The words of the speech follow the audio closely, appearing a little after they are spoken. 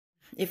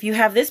if you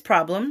have this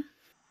problem,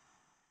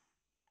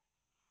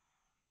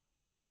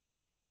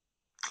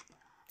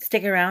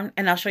 stick around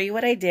and I'll show you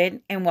what I did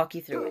and walk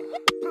you through it.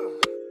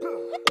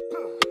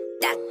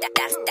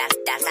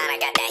 That's how I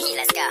got that heat.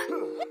 Let's go.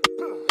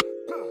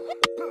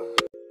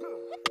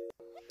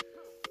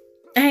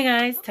 Hey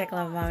guys,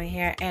 TechLuvnMomma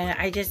here, and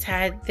I just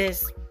had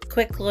this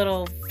quick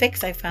little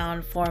fix I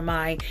found for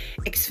my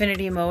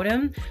Xfinity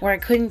modem where I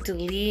couldn't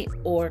delete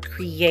or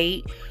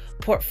create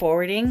port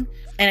forwarding.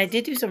 And I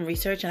did do some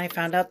research and I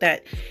found out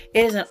that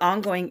it is an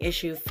ongoing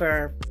issue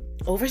for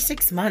over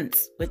 6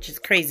 months, which is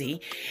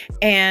crazy.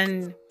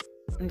 And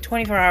in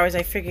 24 hours,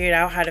 I figured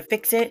out how to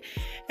fix it,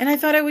 and I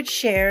thought I would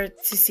share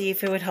to see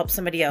if it would help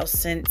somebody else,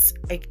 since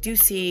I do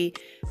see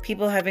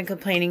people have been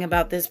complaining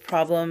about this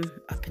problem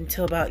up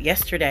until about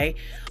yesterday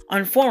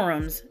on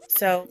forums.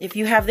 So if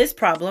you have this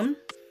problem,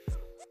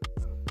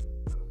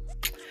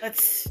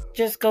 let's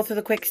just go through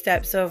the quick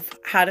steps of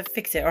how to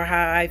fix it, or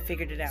how I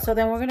figured it out. So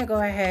then we're going to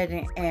go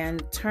ahead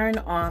and turn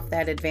off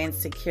that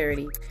advanced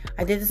security.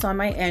 I did this on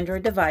my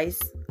Android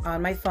device,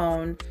 on my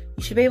phone.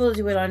 You should be able to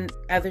do it on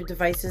other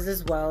devices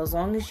as well, as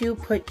long as you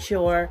put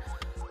your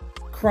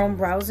Chrome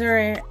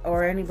browser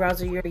or any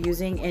browser you're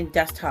using in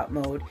desktop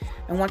mode.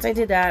 And once I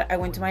did that, I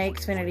went to my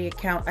Xfinity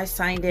account, I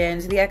signed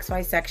in to the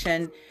Xfi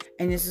section,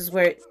 and this is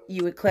where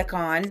you would click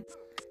on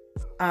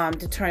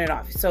to turn it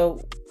off.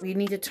 So we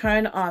need to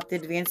turn off the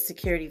advanced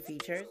security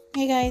features.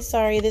 Hey guys,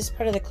 sorry, this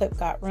part of the clip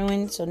got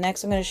ruined. So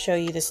next I'm going to show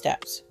you the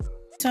steps.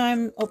 So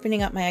I'm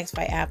opening up my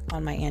Xfi app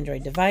on my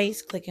Android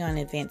device, clicking on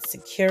advanced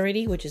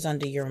security, which is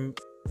under your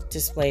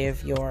display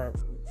of your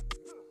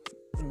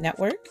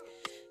network.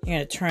 You're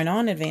going to turn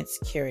on advanced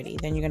security.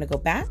 Then you're going to go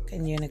back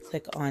and you're going to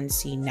click on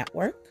see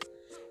network,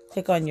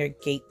 click on your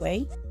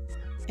gateway,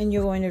 and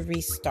you're going to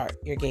restart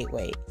your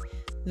gateway.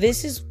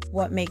 This is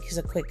what makes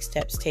the quick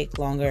steps take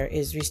longer,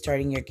 is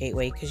restarting your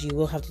gateway, because you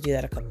will have to do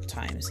that a couple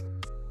times.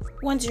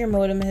 Once your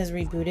modem has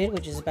rebooted,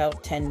 which is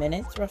about 10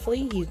 minutes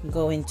roughly, you can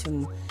go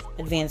into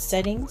advanced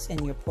settings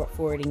in your port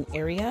forwarding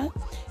area.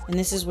 And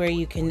this is where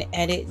you can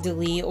edit,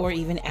 delete, or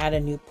even add a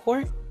new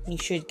port. You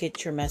should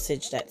get your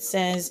message that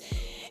says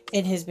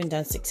it has been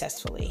done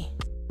successfully.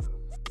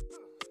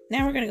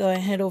 Now we're going to go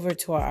ahead over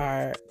to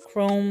our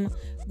Chrome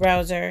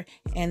browser,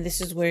 and this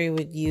is where you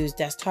would use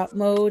desktop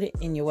mode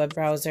in your web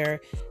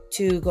browser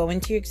to go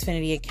into your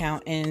Xfinity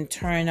account and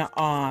turn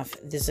off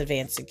this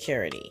advanced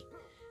security.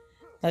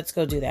 Let's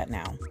go do that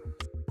now.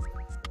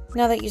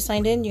 Now that you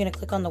signed in, you're going to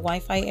click on the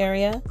Wi-Fi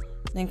area,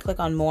 then click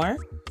on more,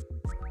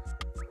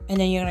 and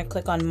then you're going to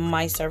click on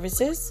My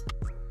Services.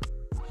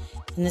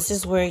 And this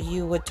is where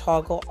you would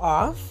toggle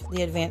off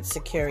the advanced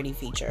security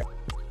feature.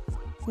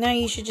 Now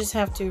you should just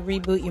have to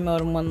reboot your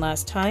modem one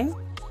last time.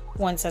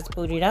 Once that's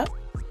booted up,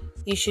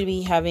 you should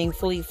be having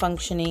fully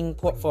functioning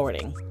port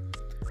forwarding.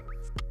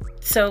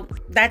 So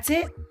that's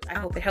it. I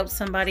hope it helps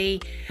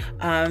somebody.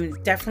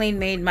 Definitely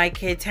made my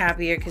kids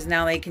happier, because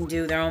now they can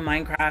do their own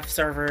Minecraft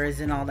servers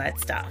and all that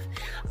stuff.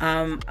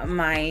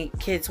 My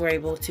kids were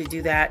able to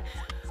do that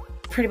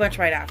pretty much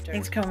right after.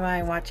 Thanks for coming by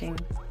and watching.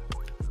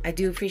 I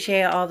do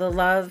appreciate all the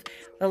love,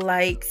 the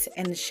likes,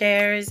 and the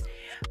shares.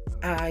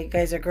 You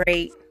guys are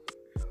great.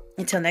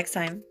 Until next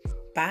time,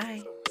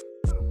 bye.